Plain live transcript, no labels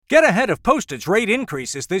Get ahead of postage rate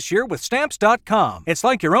increases this year with Stamps.com. It's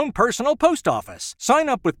like your own personal post office. Sign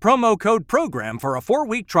up with promo code PROGRAM for a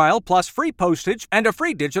 4-week trial plus free postage and a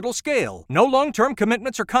free digital scale. No long-term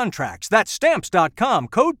commitments or contracts. That's Stamps.com,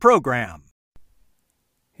 code PROGRAM.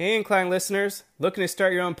 Hey, Incline listeners, looking to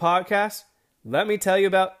start your own podcast? Let me tell you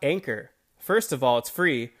about Anchor. First of all, it's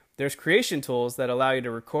free. There's creation tools that allow you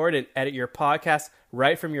to record and edit your podcast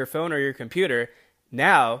right from your phone or your computer.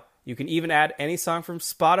 Now, you can even add any song from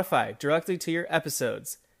Spotify directly to your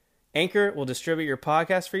episodes. Anchor will distribute your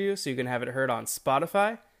podcast for you so you can have it heard on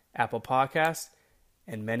Spotify, Apple Podcasts,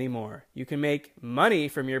 and many more. You can make money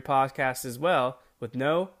from your podcast as well with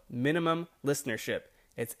no minimum listenership.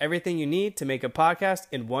 It's everything you need to make a podcast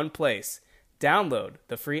in one place. Download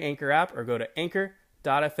the free Anchor app or go to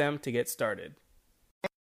anchor.fm to get started.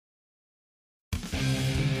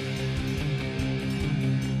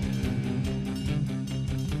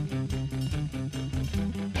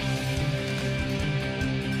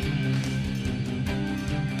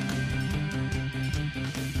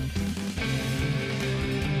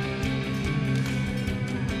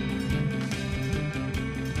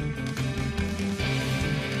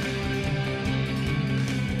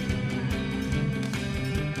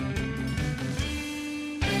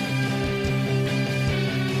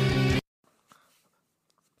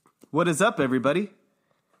 What is up, everybody?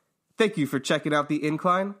 Thank you for checking out The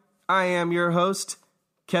Incline. I am your host,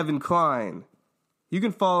 Kevin Klein. You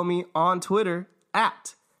can follow me on Twitter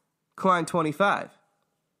at Klein25.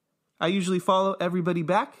 I usually follow everybody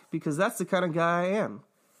back because that's the kind of guy I am.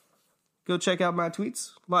 Go check out my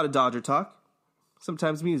tweets. A lot of Dodger talk.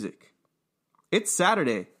 Sometimes music. It's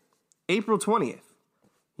Saturday, April 20th.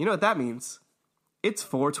 You know what that means? It's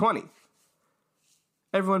 420.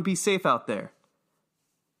 Everyone be safe out there.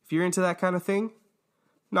 If you're into that kind of thing,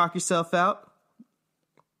 knock yourself out.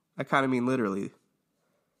 I kind of mean literally.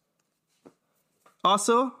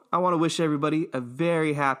 Also, I want to wish everybody a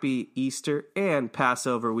very happy Easter and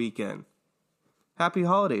Passover weekend. Happy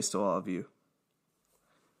holidays to all of you.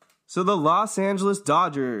 So the Los Angeles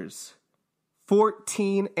Dodgers,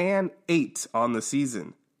 14-8 on the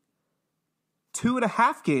season.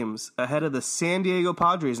 2.5 games ahead of the San Diego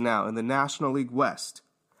Padres now in the National League West.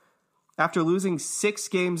 After losing 6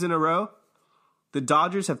 games in a row, the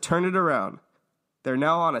Dodgers have turned it around. They're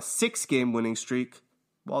now on a 6-game winning streak,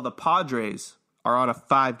 while the Padres are on a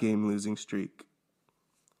 5-game losing streak.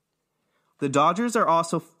 The Dodgers are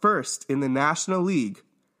also first in the National League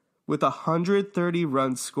with 130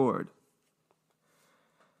 runs scored.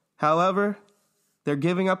 However, they're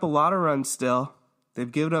giving up a lot of runs still.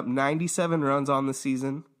 They've given up 97 runs on the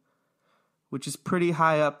season, which is pretty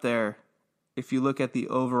high up there if you look at the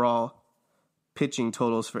overall pitching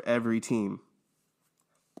totals for every team.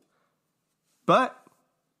 But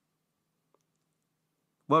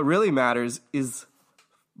what really matters is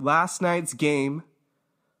last night's game,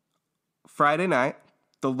 Friday night,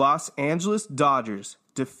 the Los Angeles Dodgers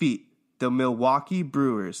defeat the Milwaukee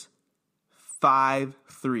Brewers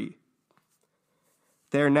 5-3.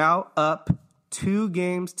 They're now up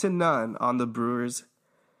 2-0 on the Brewers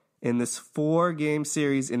in this 4-game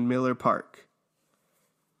series in Miller Park.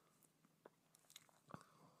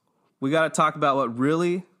 We got to talk about what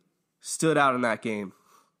really stood out in that game.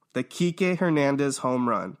 The Kike Hernandez home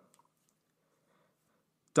run.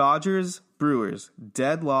 Dodgers-Brewers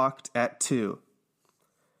deadlocked at 2.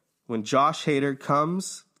 When Josh Hader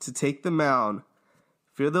comes to take the mound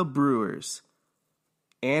for the Brewers.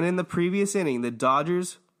 And in the previous inning, the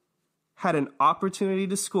Dodgers had an opportunity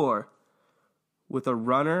to score with a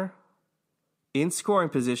runner in scoring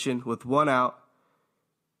position with 1 out.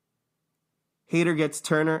 Hader gets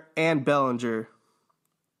Turner and Bellinger,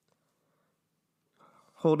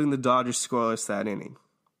 holding the Dodgers scoreless that inning.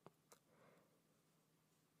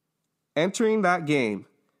 Entering that game,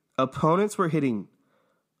 opponents were hitting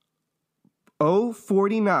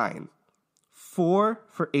 .049, 4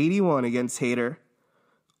 for 81 against Hader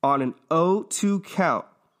on an 0-2 count,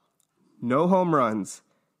 no home runs,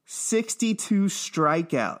 62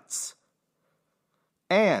 strikeouts,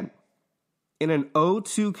 and in an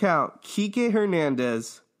 0-2 count, Kike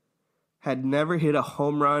Hernandez had never hit a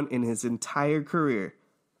home run in his entire career.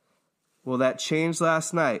 Well, that changed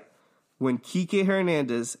last night when Kike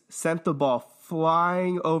Hernandez sent the ball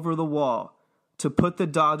flying over the wall to put the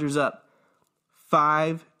Dodgers up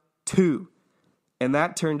 5-2. And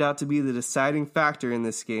that turned out to be the deciding factor in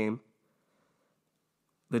this game.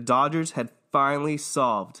 The Dodgers had finally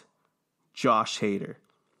solved Josh Hader.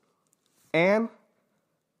 And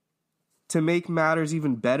to make matters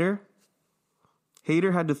even better,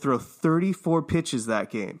 Hader had to throw 34 pitches that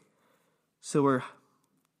game. So we're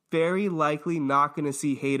very likely not going to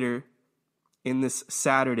see Hader in this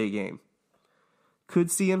Saturday game.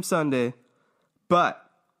 Could see him Sunday, but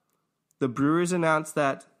the Brewers announced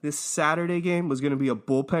that this Saturday game was going to be a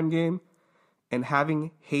bullpen game, and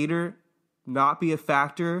having Hader not be a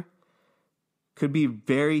factor could be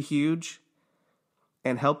very huge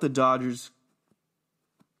and help the Dodgers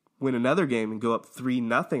win another game and go up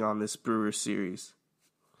 3-0 on this Brewers series.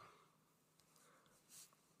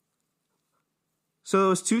 So it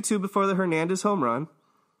was 2-2 before the Hernandez home run.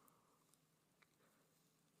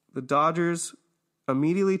 The Dodgers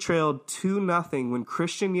immediately trailed 2-0 when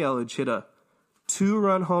Christian Yelich hit a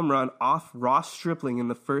 2-run home run off Ross Stripling in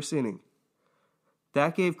the first inning.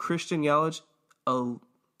 That gave Christian Yelich a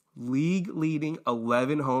league-leading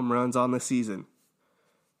 11 home runs on the season.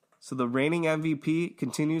 So the reigning MVP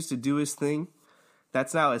continues to do his thing.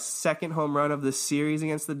 That's now his second home run of the series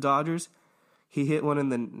against the Dodgers. He hit one in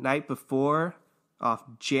the night before off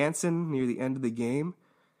Jansen near the end of the game.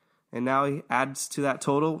 And now he adds to that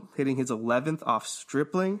total, hitting his 11th off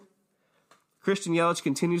Stripling. Christian Yelich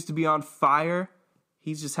continues to be on fire.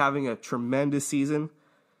 He's just having a tremendous season.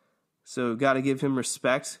 So got to give him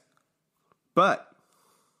respect. But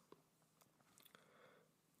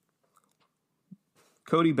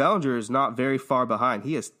Cody Bellinger is not very far behind.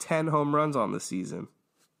 He has 10 home runs on the season.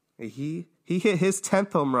 He hit his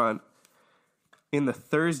 10th home run in the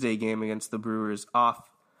Thursday game against the Brewers off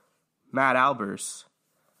Matt Albers.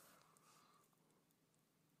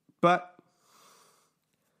 But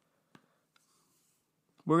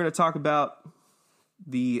we're going to talk about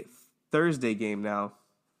the Thursday game now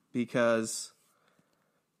because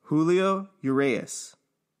Julio Urias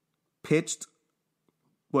pitched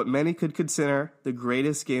what many could consider the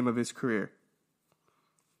greatest game of his career.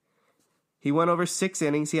 He went over 6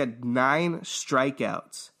 innings. He had 9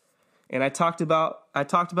 strikeouts. And I talked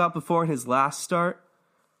about before in his last start,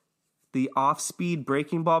 the off-speed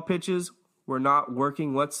breaking ball pitches were not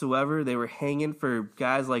working whatsoever. They were hanging for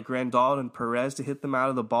guys like Grandal and Perez to hit them out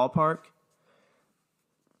of the ballpark.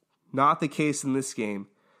 Not the case in this game.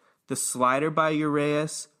 The slider by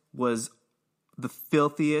Urias was the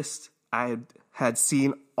filthiest I had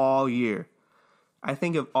seen all year. I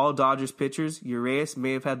think of all Dodgers pitchers, Urias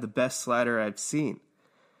may have had the best slider I've seen.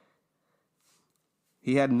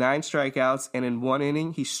 He had 9 strikeouts, and in 1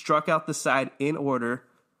 inning, he struck out the side in order,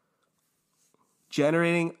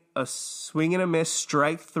 generating a swing and a miss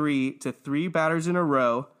strike 3 to 3 batters in a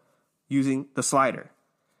row using the slider.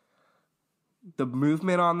 The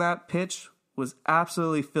movement on that pitch was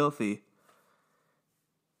absolutely filthy.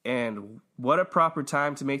 And what a proper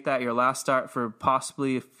time to make that your last start for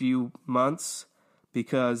possibly a few months,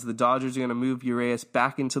 because the Dodgers are going to move Urias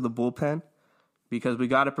back into the bullpen because we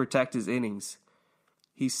got to protect his innings.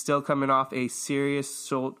 He's still coming off a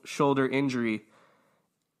serious shoulder injury,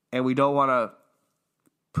 and we don't want to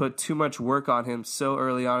put too much work on him so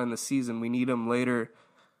early on in the season. We need him later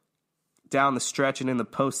down the stretch and in the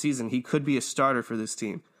postseason. He could be a starter for this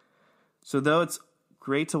team. So though it's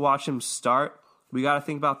great to watch him start, we got to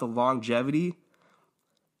think about the longevity.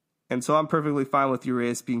 And so I'm perfectly fine with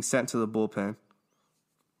Urias being sent to the bullpen.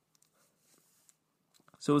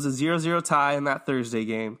 So it was a 0-0 tie in that Thursday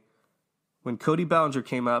game when Cody Bellinger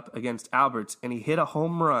came up against Alberts and he hit a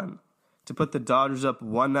home run to put the Dodgers up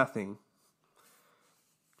 1-0.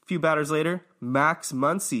 A few batters later, Max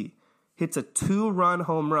Muncy hits a 2-run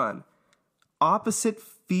home run opposite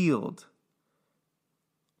field.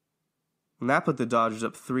 And that put the Dodgers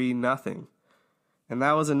up 3-0. And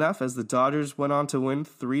that was enough as the Dodgers went on to win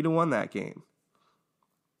 3-1 that game.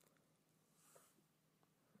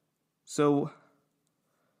 So,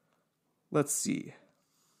 let's see.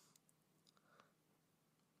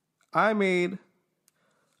 I made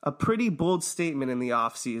a pretty bold statement in the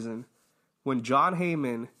offseason when John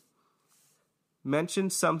Heyman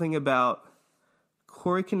mentioned something about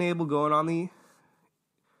Corey Knebel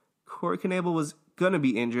Corey Knebel was going to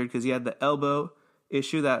be injured because he had the elbow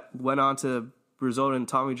issue that went on to result in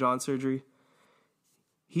Tommy John surgery.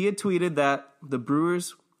 He had tweeted that the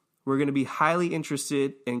Brewers were going to be highly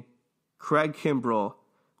interested in Craig Kimbrell,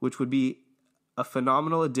 which would be a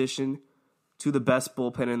phenomenal addition to the best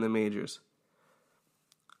bullpen in the majors.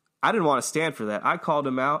 I didn't want to stand for that. I called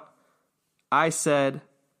him out. I said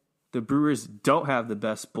the Brewers don't have the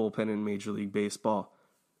best bullpen in Major League Baseball,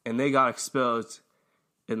 and they got exposed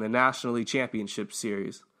in the National League Championship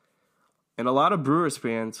Series. And a lot of Brewers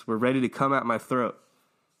fans were ready to come at my throat.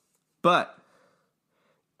 But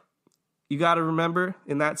you got to remember,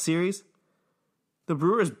 in that series, the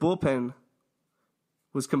Brewers bullpen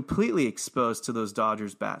was completely exposed to those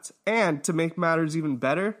Dodgers bats. And to make matters even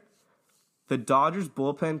better, the Dodgers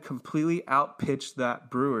bullpen completely outpitched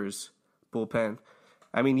that Brewers bullpen.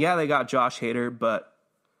 I mean, yeah, they got Josh Hader, but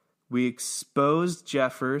we exposed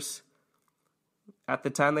Jeffers. At the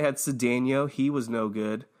time, they had Cedeno. He was no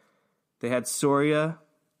good. They had Soria.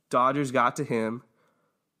 Dodgers got to him.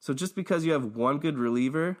 So just because you have one good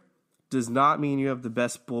reliever does not mean you have the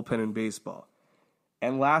best bullpen in baseball.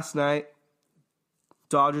 And last night,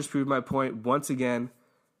 Dodgers proved my point once again.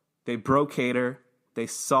 They broke Hader. They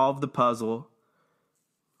solved the puzzle.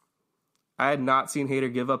 I had not seen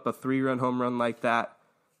Hader give up a 3-run home run like that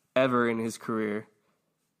ever in his career.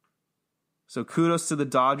 So kudos to the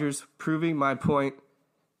Dodgers, proving my point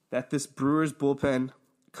that this Brewers bullpen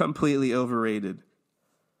completely overrated.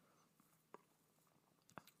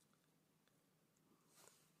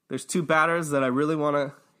 There's two batters that I really want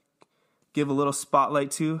to give a little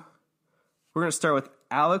spotlight to. We're going to start with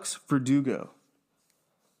Alex Verdugo.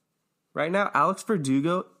 Right now, Alex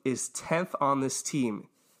Verdugo is 10th on this team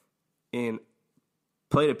in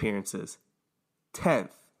plate appearances. 10th.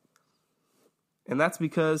 And that's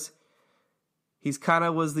because he's kind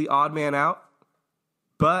of was the odd man out.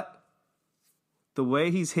 But the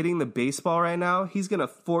way he's hitting the baseball right now, he's going to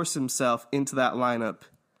force himself into that lineup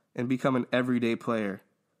and become an everyday player.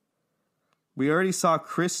 We already saw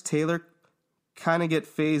Chris Taylor kind of get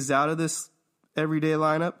phased out of this everyday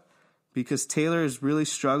lineup because Taylor is really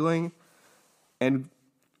struggling. And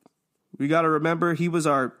we got to remember he was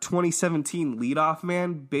our 2017 leadoff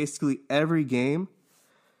man basically every game.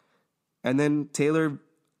 And then Taylor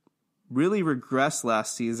really regressed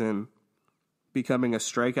last season, becoming a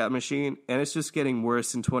strikeout machine, and it's just getting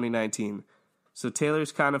worse in 2019. So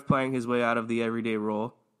Taylor's kind of playing his way out of the everyday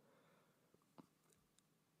role.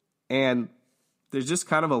 And there's just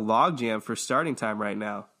kind of a logjam for starting time right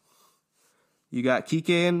now. You got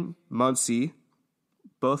Kike and Muncy,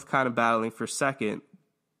 both kind of battling for second,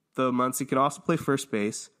 though Muncy can also play first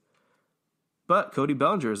base. But Cody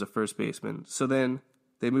Bellinger is a first baseman. So then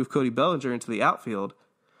they move Cody Bellinger into the outfield.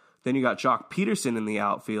 Then you got Jock Peterson in the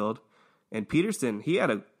outfield. And Peterson, he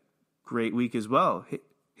had a great week as well,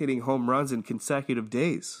 hitting home runs in consecutive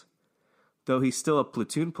days. Though he's still a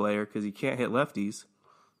platoon player because he can't hit lefties.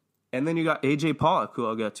 And then you got A.J. Pollock, who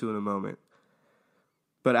I'll get to in a moment.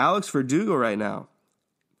 But Alex Verdugo right now,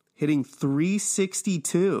 hitting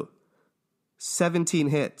 .362, 17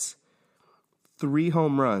 hits, 3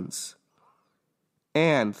 home runs,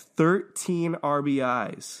 and 13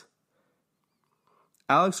 RBIs.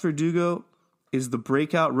 Alex Verdugo is the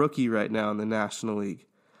breakout rookie right now in the National League.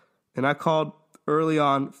 And I called early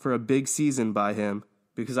on for a big season by him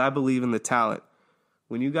because I believe in the talent.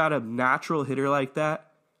 When you got a natural hitter like that,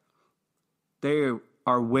 they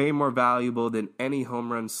are way more valuable than any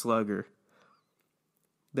home run slugger.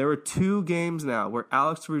 There were 2 games now where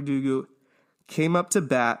Alex Verdugo came up to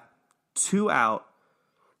bat, 2 out,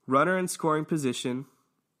 runner in scoring position.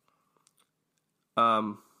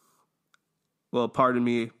 Well, pardon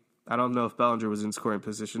me, I don't know if Bellinger was in scoring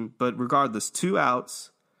position, but regardless, 2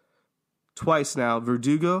 outs, twice now.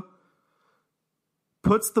 Verdugo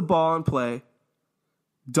puts the ball in play,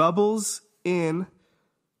 doubles in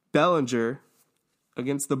Bellinger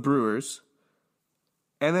against the Brewers,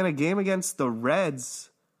 and then a game against the Reds,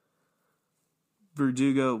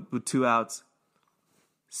 Verdugo with 2 outs,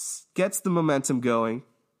 gets the momentum going,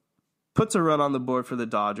 puts a run on the board for the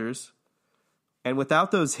Dodgers, and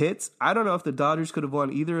without those hits, I don't know if the Dodgers could have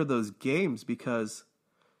won either of those games because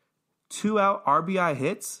 2-out RBI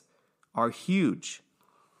hits are huge.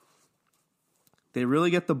 They really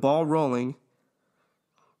get the ball rolling,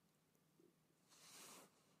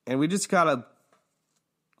 and we just got to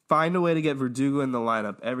find a way to get Verdugo in the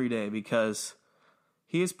lineup every day because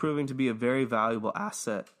he is proving to be a very valuable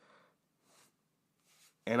asset.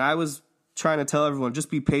 And I was trying to tell everyone, just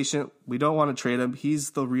be patient. We don't want to trade him. He's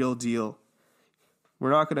the real deal.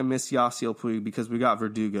 We're not going to miss Yasiel Puig because we got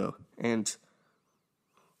Verdugo. And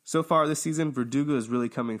so far this season, Verdugo is really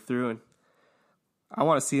coming through, and I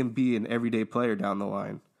want to see him be an everyday player down the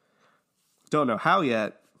line. Don't know how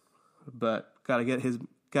yet, but got to get his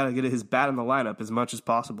bat in the lineup as much as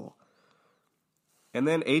possible. And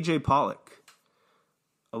then A.J. Pollock.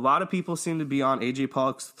 A lot of people seem to be on A.J.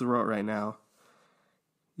 Pollock's throat right now.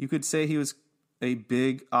 You could say he was a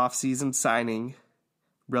big offseason signing,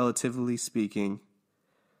 relatively speaking.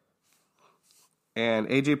 And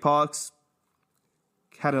A.J. Pollock's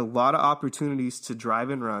had a lot of opportunities to drive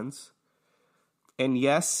in runs. And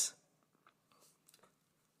yes,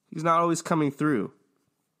 he's not always coming through.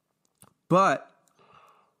 But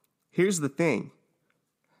here's the thing.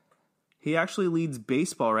 He actually leads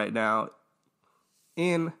baseball right now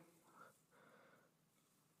in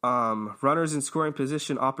runners in scoring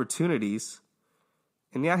position opportunities.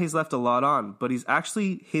 And yeah, he's left a lot on, but he's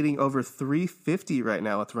actually hitting over 350 right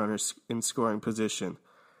now with runners in scoring position.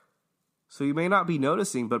 So you may not be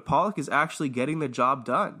noticing, but Pollock is actually getting the job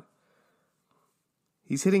done.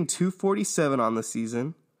 He's hitting 247 on the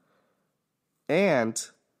season and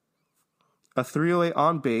a 308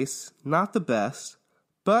 on base. Not the best,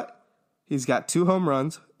 but he's got 2 home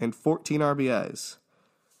runs and 14 RBIs.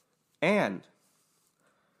 And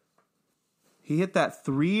he hit that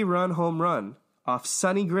 3-run home run off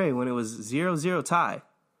Sonny Gray when it was 0-0 tie.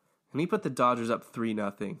 And he put the Dodgers up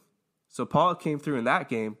 3-0. So Pollock came through in that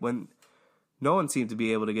game when no one seemed to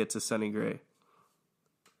be able to get to Sonny Gray.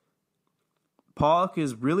 Pollock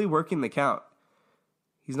is really working the count.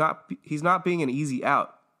 He's not being an easy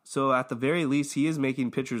out. So at the very least, he is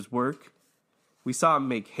making pitchers work. We saw him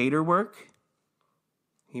make Hader work.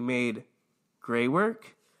 He made Gray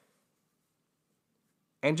work.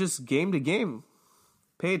 And just game to game,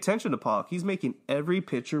 pay attention to Pollock. He's making every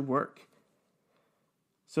pitcher work.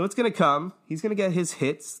 So it's going to come. He's going to get his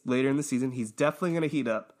hits later in the season. He's definitely going to heat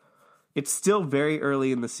up. It's still very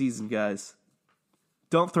early in the season, guys.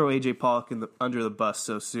 Don't throw A.J. Pollock under the bus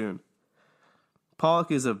so soon.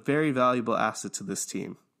 Pollock is a very valuable asset to this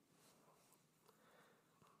team.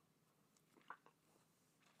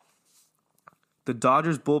 The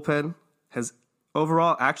Dodgers bullpen has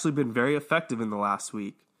overall actually been very effective in the last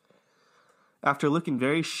week. After looking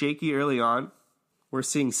very shaky early on, we're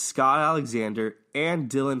seeing Scott Alexander and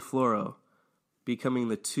Dylan Floro becoming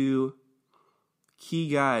the 2 key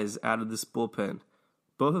guys out of this bullpen.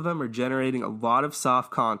 Both of them are generating a lot of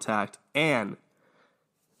soft contact, and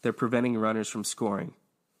they're preventing runners from scoring.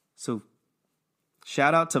 So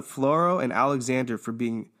shout out to Floro and Alexander for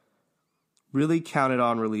being really counted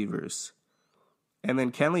on relievers. And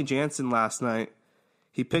then Kenley Jansen last night,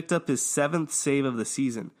 he picked up his 7th save of the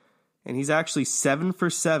season. And he's actually 7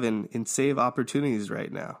 for 7 in save opportunities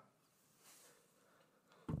right now.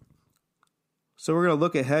 So we're going to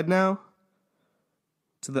look ahead now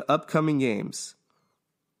to the upcoming games.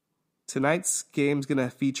 Tonight's game is going to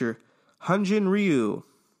feature Hyun-Jin Ryu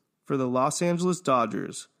for the Los Angeles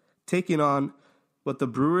Dodgers, taking on what the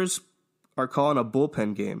Brewers are calling a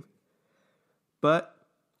bullpen game. But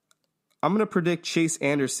I'm going to predict Chase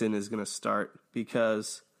Anderson is going to start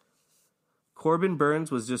because Corbin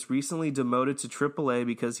Burns was just recently demoted to AAA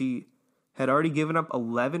because he had already given up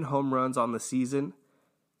 11 home runs on the season.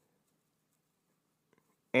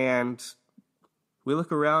 And we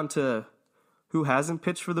look around to who hasn't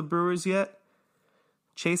pitched for the Brewers yet.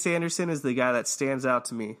 Chase Anderson is the guy that stands out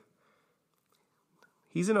to me.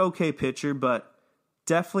 He's an okay pitcher, but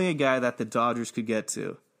definitely a guy that the Dodgers could get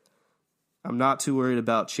to. I'm not too worried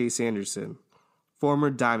about Chase Anderson, former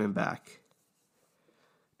Diamondback.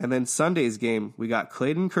 And then Sunday's game, we got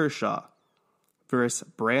Clayton Kershaw versus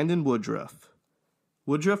Brandon Woodruff.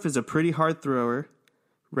 Woodruff is a pretty hard thrower.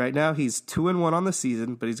 Right now, he's 2-1 on the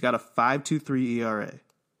season, but he's got a 5.23 ERA.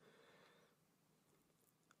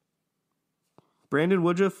 Brandon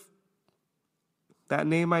Woodruff, that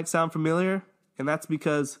name might sound familiar, and that's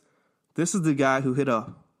because this is the guy who hit a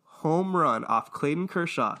home run off Clayton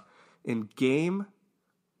Kershaw in Game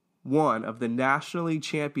 1 of the National League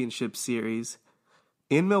Championship Series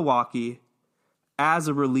in Milwaukee as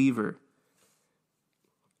a reliever.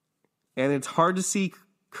 And it's hard to see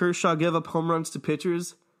Kershaw give up home runs to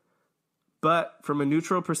pitchers, but from a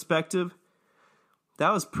neutral perspective,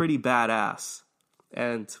 that was pretty badass.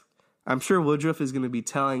 And I'm sure Woodruff is going to be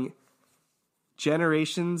telling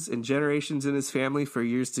generations and generations in his family for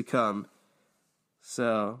years to come.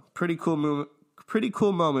 So, pretty cool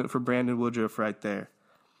moment for Brandon Woodruff right there.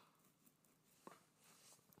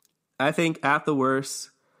 I think at the worst,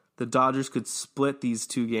 the Dodgers could split these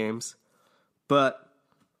 2 games. But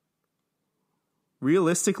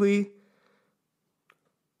realistically,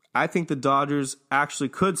 I think the Dodgers actually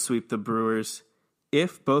could sweep the Brewers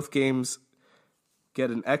if both games get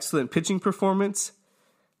an excellent pitching performance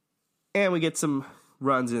and we get some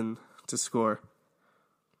runs in to score.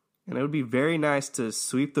 And it would be very nice to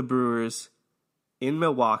sweep the Brewers in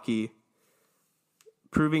Milwaukee,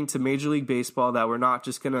 proving to Major League Baseball that we're not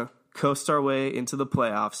just going to coast our way into the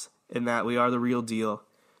playoffs and that we are the real deal,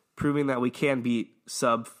 proving that we can beat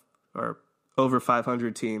sub or over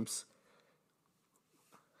 500 teams.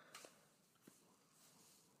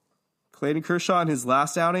 Clayton Kershaw in his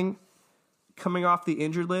last outing, coming off the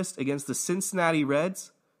injured list against the Cincinnati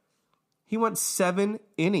Reds, he went 7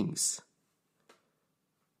 innings.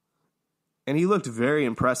 And he looked very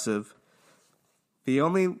impressive. The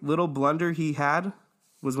only little blunder he had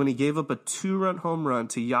was when he gave up a 2-run home run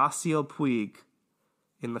to Yasiel Puig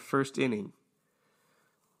in the first inning.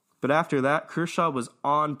 But after that, Kershaw was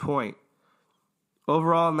on point.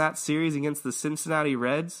 Overall, in that series against the Cincinnati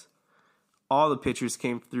Reds, all the pitchers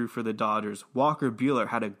came through for the Dodgers. Walker Buehler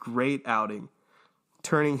had a great outing,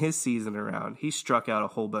 turning his season around. He struck out a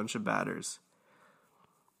whole bunch of batters.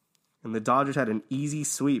 And the Dodgers had an easy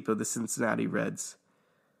sweep of the Cincinnati Reds,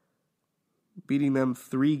 beating them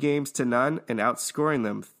 3-0 and outscoring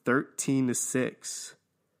them 13-6.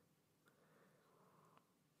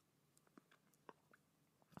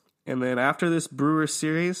 And then after this Brewers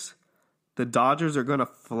series, the Dodgers are going to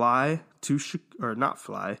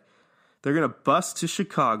they're going to bust to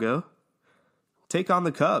Chicago, take on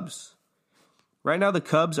the Cubs. Right now, the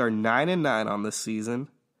Cubs are 9-9 on this season.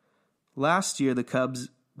 Last year, the Cubs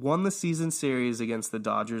won the season series against the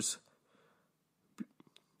Dodgers,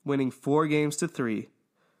 winning 4-3.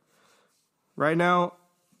 Right now,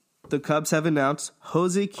 the Cubs have announced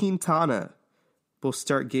Jose Quintana will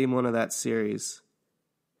start game 1 of that series.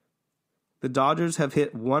 The Dodgers have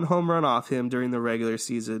hit 1 home run off him during the regular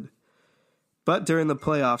season. But during the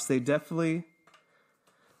playoffs, they definitely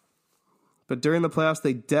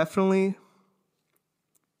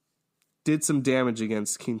did some damage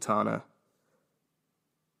against Quintana.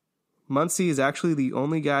 Muncy is actually the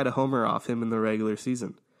only guy to homer off him in the regular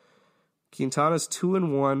season. Quintana's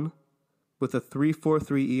 2-1 with a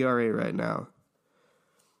 3.43 ERA right now.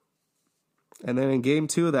 And then in game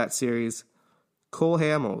 2 of that series, Cole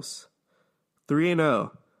Hamels,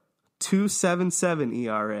 3-0, 2.77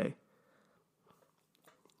 ERA.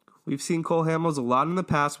 We've seen Cole Hamels a lot in the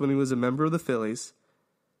past when he was a member of the Phillies.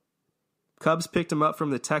 Cubs picked him up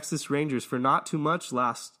from the Texas Rangers for not too much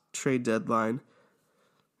last trade deadline.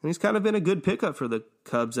 And he's kind of been a good pickup for the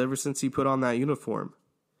Cubs ever since he put on that uniform.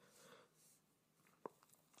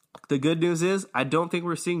 The good news is, I don't think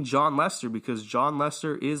we're seeing John Lester because John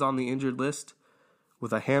Lester is on the injured list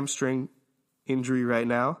with a hamstring injury right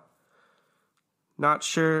now. Not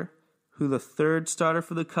sure who the third starter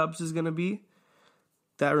for the Cubs is going to be.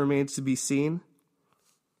 That remains to be seen.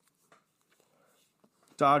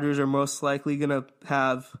 Dodgers are most likely going to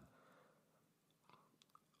have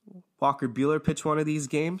Walker Buehler pitch one of these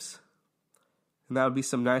games. And that would be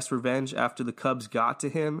some nice revenge after the Cubs got to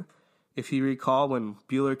him. If you recall, when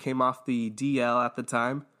Buehler came off the DL at the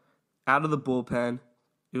time, out of the bullpen,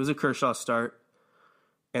 it was a Kershaw start,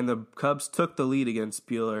 and the Cubs took the lead against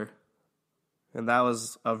Buehler. And that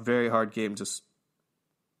was a very hard game to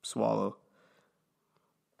swallow.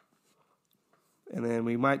 And then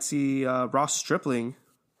we might see Ross Stripling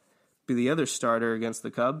be the other starter against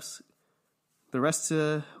the Cubs. The rest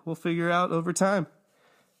we'll figure out over time.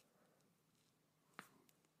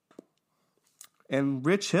 And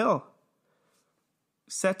Rich Hill,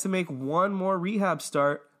 set to make one more rehab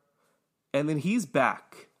start, and then he's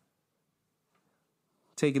back,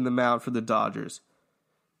 taking the mound for the Dodgers.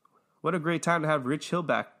 What a great time to have Rich Hill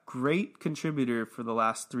back. Great contributor for the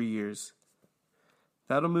last 3 years.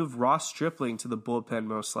 That'll move Ross Stripling to the bullpen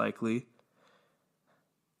most likely.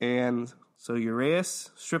 And so Urias,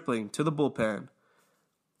 Stripling to the bullpen.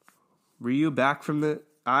 Ryu back from the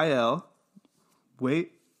IL.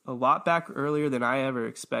 Wait, a lot back earlier than I ever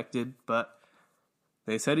expected, but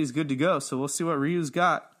they said he's good to go, so we'll see what Ryu's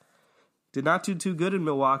got. Did not do too good in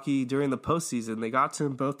Milwaukee during the postseason. They got to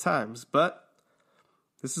him both times, but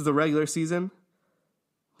this is the regular season.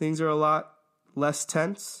 Things are a lot less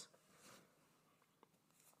tense.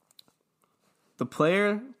 The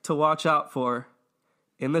player to watch out for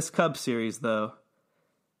in this Cubs series, though,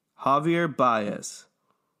 Javier Baez.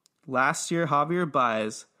 Last year, Javier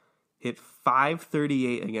Baez hit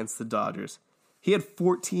 .538 against the Dodgers. He had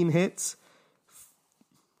 14 hits,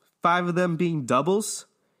 5 of them being doubles.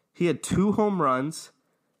 He had 2 home runs,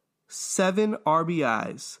 7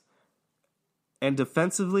 RBIs. And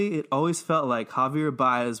defensively, it always felt like Javier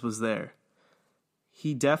Baez was there.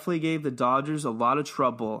 He definitely gave the Dodgers a lot of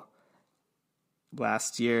trouble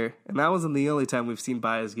last year. And that wasn't the only time we've seen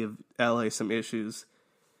Baez give LA some issues.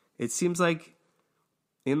 It seems like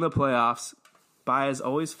in the playoffs, Baez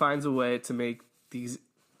always finds a way to make these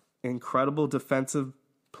incredible defensive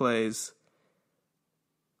plays,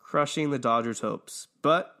 crushing the Dodgers' hopes.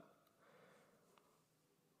 But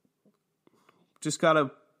just got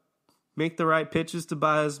to make the right pitches to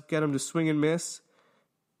Baez, get him to swing and miss,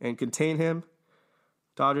 and contain him.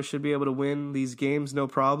 Dodgers should be able to win these games, no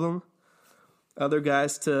problem. Other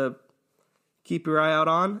guys to keep your eye out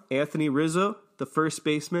on, Anthony Rizzo, the first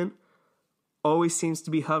baseman, always seems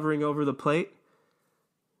to be hovering over the plate.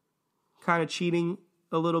 Kind of cheating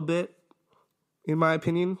a little bit, in my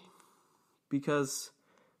opinion, because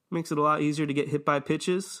it makes it a lot easier to get hit by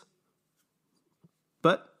pitches.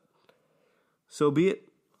 But so be it.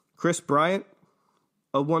 Chris Bryant,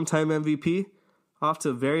 a one-time MVP, off to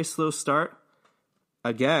a very slow start.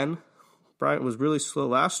 again. Bryant was really slow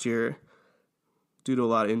last year due to a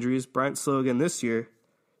lot of injuries. Bryant's slow again this year,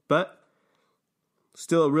 but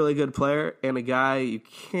still a really good player and a guy you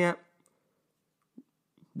can't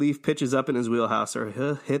leave pitches up in his wheelhouse or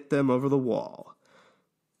he'll hit them over the wall.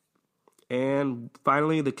 And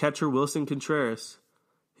finally, the catcher, Wilson Contreras.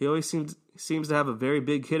 He always seems to have a very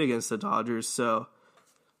big hit against the Dodgers, so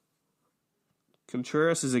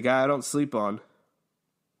Contreras is a guy I don't sleep on.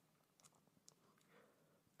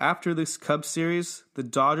 After this Cubs series, the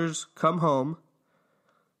Dodgers come home,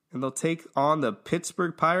 and they'll take on the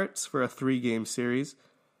Pittsburgh Pirates for a 3-game series.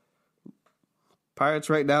 Pirates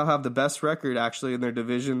right now have the best record, actually, in their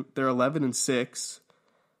division. They're 11-6.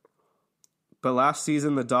 But last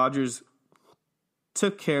season, the Dodgers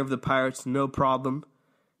took care of the Pirates no problem.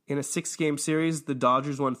 In a 6-game series, the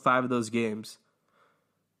Dodgers won 5 of those games.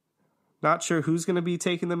 Not sure who's going to be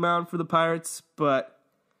taking the mound for the Pirates, but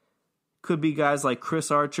could be guys like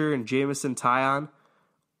Chris Archer and Jamison Taillon.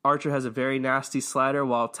 Archer has a very nasty slider,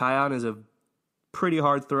 while Taillon is a pretty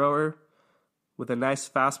hard thrower with a nice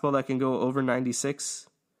fastball that can go over 96.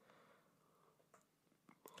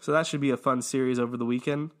 So that should be a fun series over the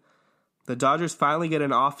weekend. The Dodgers finally get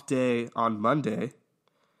an off day on Monday,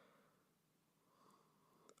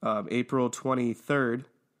 April 23rd,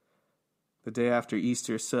 the day after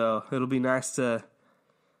Easter. So it'll be nice to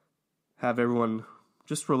have everyone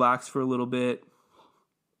just relax for a little bit,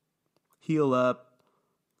 heal up,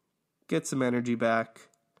 get some energy back.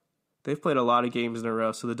 They've played a lot of games in a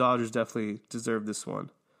row, so the Dodgers definitely deserve this one.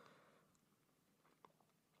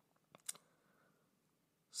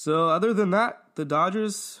 So other than that, the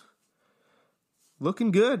Dodgers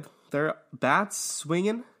looking good. Their bats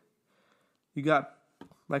swinging. You got,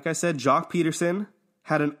 like I said, Jock Peterson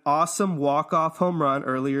had an awesome walk-off home run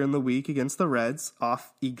earlier in the week against the Reds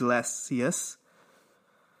off Iglesias,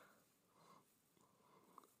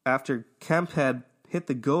 after Kemp had hit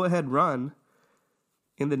the go-ahead run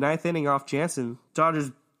in the 9th inning off Jansen. Dodgers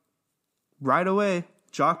right away,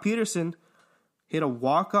 Jock Peterson hit a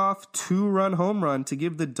walk-off 2-run home run to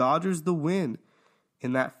give the Dodgers the win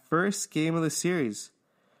in that first game of the series.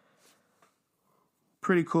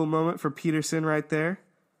 Pretty cool moment for Peterson right there.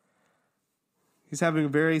 He's having a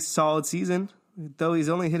very solid season. Though he's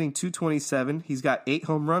only hitting .227, he's got 8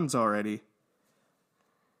 home runs already.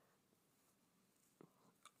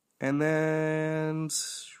 And then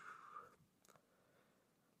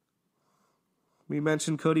we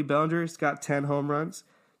mentioned Cody Bellinger. He's got 10 home runs.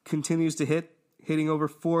 Continues to hitting over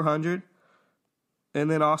 400.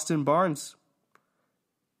 And then Austin Barnes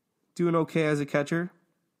doing okay as a catcher.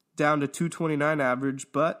 Down to .229 average,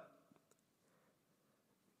 but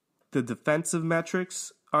the defensive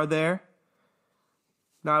metrics are there.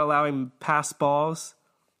 Not allowing pass balls.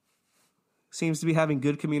 Seems to be having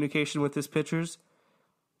good communication with his pitchers.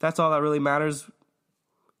 That's all that really matters,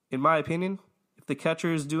 in my opinion. If the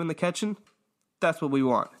catcher is doing the catching, that's what we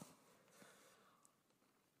want.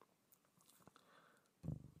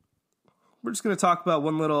 We're just going to talk about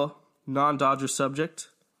one little non-Dodger subject,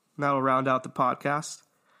 and that'll round out the podcast.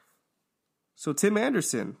 So Tim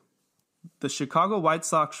Anderson, the Chicago White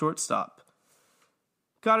Sox shortstop,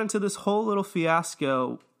 got into this whole little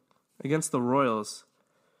fiasco against the Royals.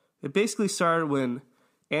 It basically started when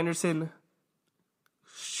Anderson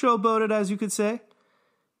showboated, as you could say,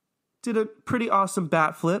 did a pretty awesome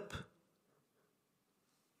bat flip,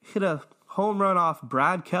 hit a home run off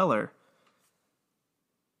Brad Keller.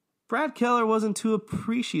 Brad Keller wasn't too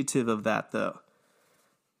appreciative of that, though.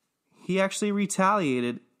 He actually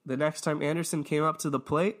retaliated the next time Anderson came up to the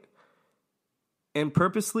plate and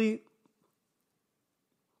purposely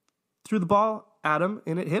threw the ball at him,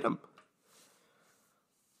 and it hit him.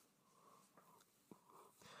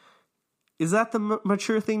 Is that the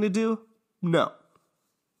mature thing to do? No.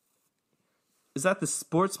 Is that the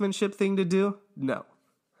sportsmanship thing to do? No.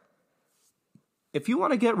 If you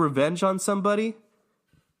want to get revenge on somebody,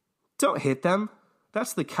 don't hit them.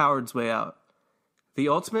 That's the coward's way out. The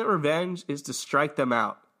ultimate revenge is to strike them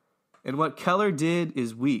out. And what Keller did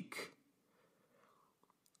is weak.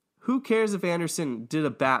 Who cares if Anderson did a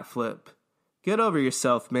bat flip? Get over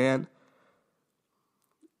yourself, man.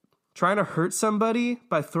 Trying to hurt somebody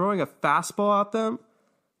by throwing a fastball at them,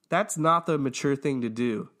 that's not the mature thing to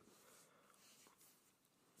do.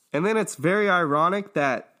 And then it's very ironic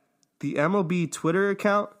that the MLB Twitter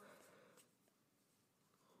account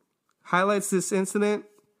highlights this incident,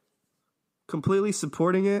 completely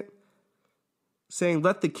supporting it, saying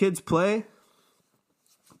let the kids play,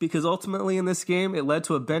 because ultimately in this game it led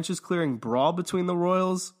to a benches clearing brawl between the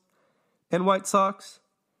Royals and White Sox.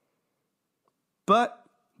 But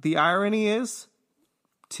the irony is,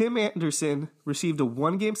 Tim Anderson received a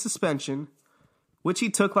 1-game suspension, which he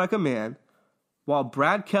took like a man, while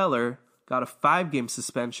Brad Keller got a 5-game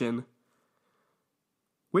suspension,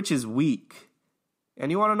 which is weak. And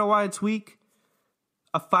you want to know why it's weak?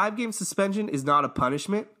 A 5-game suspension is not a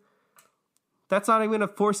punishment. That's not even going to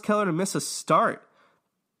force Keller to miss a start.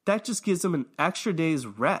 That just gives him an extra day's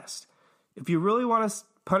rest. If you really want to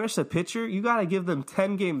punish a pitcher, you got to give them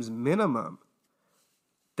 10 games minimum.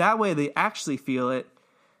 That way they actually feel it,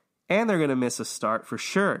 and they're going to miss a start for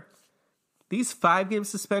sure. These 5-game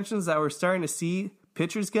suspensions that we're starting to see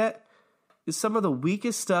pitchers get is some of the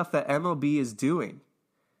weakest stuff that MLB is doing.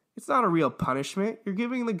 It's not a real punishment. You're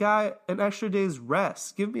giving the guy an extra day's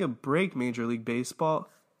rest. Give me a break, Major League Baseball.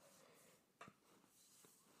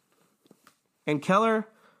 And Keller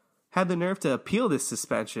had the nerve to appeal this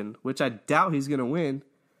suspension, which I doubt he's going to win.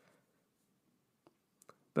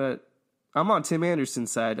 But I'm on Tim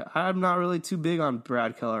Anderson's side. I'm not really too big on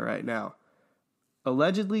Brad Keller right now.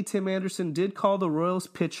 Allegedly, Tim Anderson did call the Royals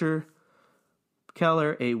pitcher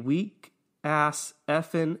Keller a weak-ass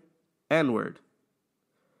effing N-word,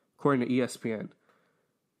 according to ESPN.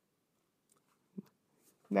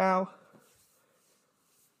 Now,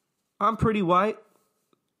 I'm pretty white,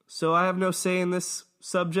 so I have no say in this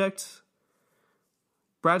subject.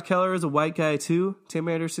 Brad Keller is a white guy too. Tim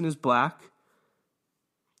Anderson is black.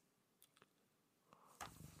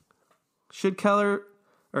 Should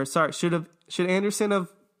Anderson have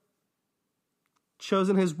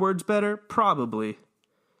chosen his words better? Probably.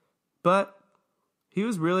 But he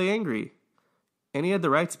was really angry. And he had the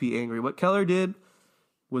right to be angry. What Keller did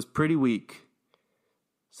was pretty weak.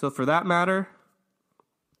 So for that matter,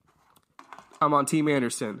 I'm on Team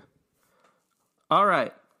Anderson. All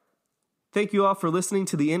right. Thank you all for listening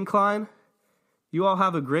to The Incline. You all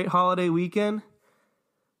have a great holiday weekend.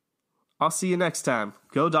 I'll see you next time.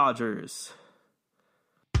 Go Dodgers.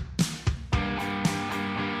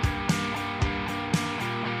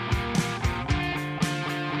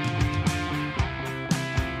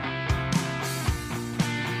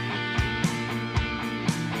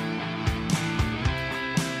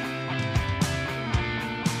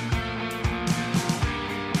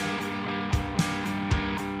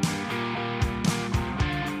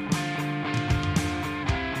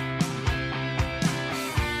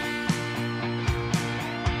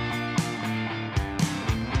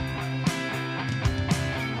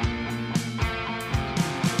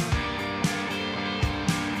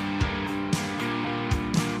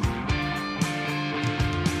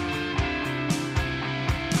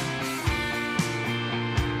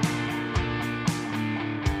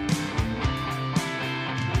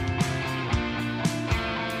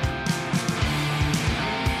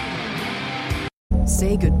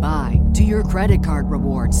 Say goodbye to your credit card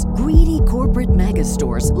rewards. Greedy corporate mega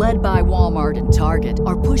stores, led by Walmart and Target,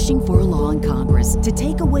 are pushing for a law in Congress to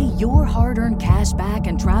take away your hard-earned cash back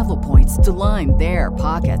and travel points to line their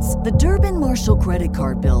pockets. The Durbin-Marshall credit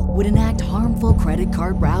card bill would enact harmful credit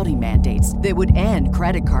card routing mandates that would end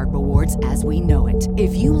credit card rewards as we know it.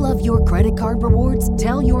 If you love your credit card rewards,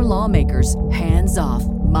 tell your lawmakers, hands off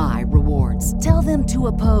my rewards. Tell them to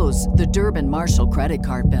oppose the Durbin-Marshall credit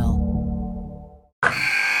card bill.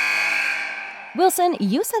 Wilson,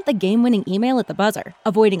 you sent the game-winning email at the buzzer,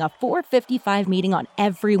 avoiding a 4:55 meeting on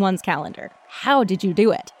everyone's calendar. How did you do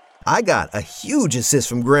it? I got a huge assist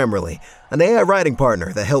from Grammarly, an AI writing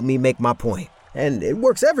partner that helped me make my point. And it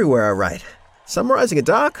works everywhere I write. Summarizing a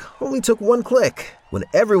doc only took one click. When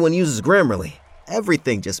everyone uses Grammarly,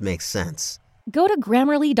 everything just makes sense. Go to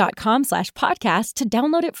Grammarly.com/podcast to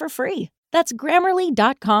download it for free. That's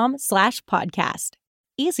Grammarly.com/podcast.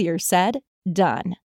 Easier said, done.